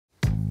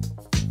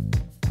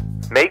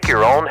Make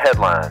your own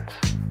headlines.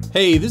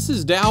 Hey, this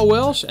is Dow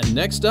Welsh, and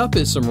next up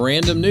is some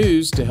random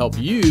news to help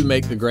you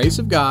make the grace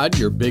of God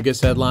your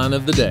biggest headline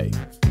of the day.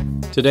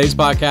 Today's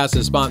podcast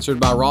is sponsored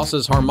by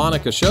Ross's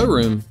Harmonica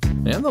Showroom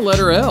and the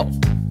letter L.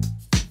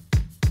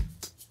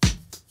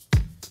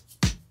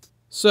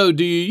 So,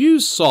 do you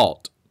use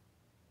salt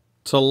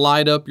to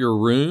light up your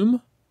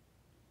room?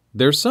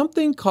 There's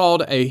something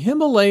called a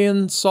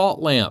Himalayan salt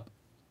lamp.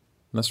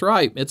 That's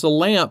right, it's a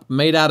lamp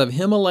made out of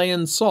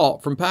Himalayan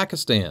salt from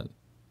Pakistan.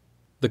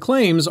 The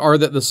claims are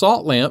that the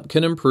salt lamp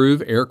can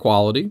improve air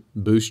quality,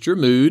 boost your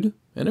mood,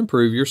 and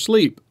improve your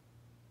sleep.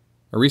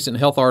 A recent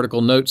health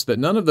article notes that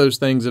none of those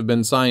things have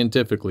been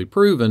scientifically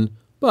proven,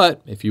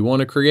 but if you want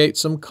to create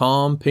some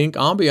calm pink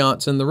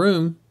ambiance in the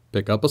room,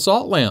 pick up a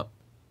salt lamp.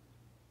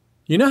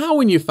 You know how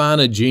when you find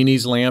a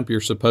genie's lamp,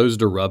 you're supposed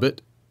to rub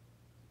it?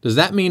 Does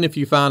that mean if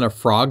you find a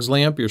frog's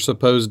lamp, you're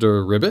supposed to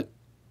ribbit?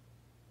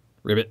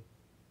 Ribbit.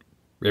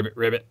 Ribbit,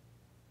 ribbit.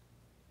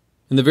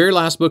 In the very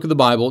last book of the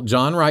Bible,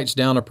 John writes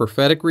down a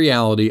prophetic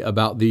reality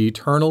about the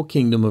eternal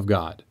kingdom of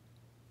God.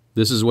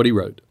 This is what he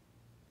wrote.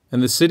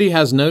 And the city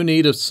has no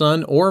need of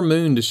sun or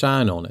moon to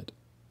shine on it,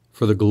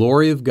 for the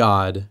glory of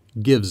God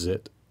gives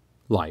it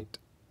light.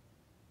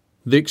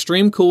 The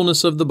extreme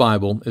coolness of the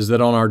Bible is that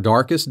on our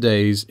darkest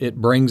days,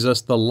 it brings us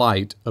the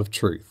light of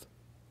truth.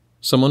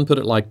 Someone put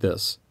it like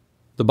this: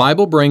 the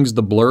Bible brings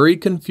the blurry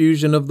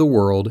confusion of the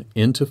world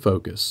into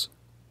focus,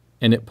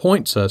 and it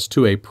points us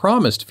to a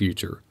promised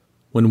future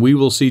when we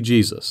will see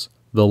Jesus,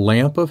 the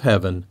lamp of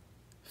heaven,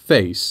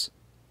 face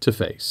to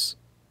face.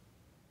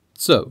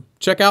 So,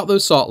 check out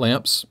those salt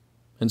lamps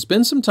and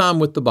spend some time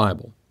with the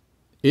Bible.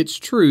 Its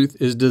truth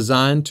is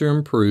designed to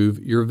improve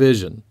your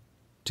vision,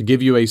 to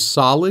give you a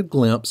solid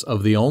glimpse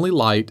of the only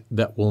light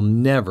that will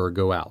never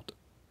go out.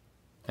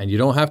 And you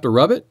don't have to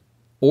rub it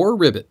or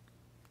rib it.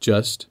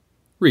 Just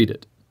read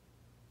it.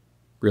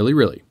 Really,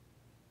 really.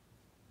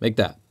 Make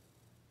that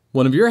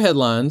one of your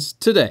headlines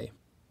today.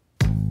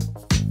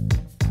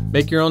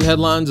 Make Your Own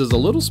Headlines is a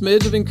little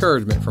smidge of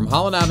encouragement from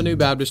Holland Avenue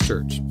Baptist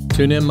Church.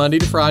 Tune in Monday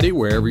to Friday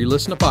wherever you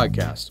listen to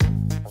podcasts.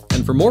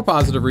 And for more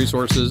positive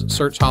resources,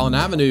 search Holland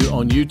Avenue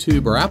on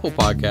YouTube or Apple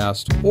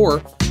Podcasts,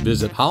 or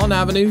visit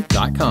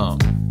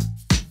hollandavenue.com.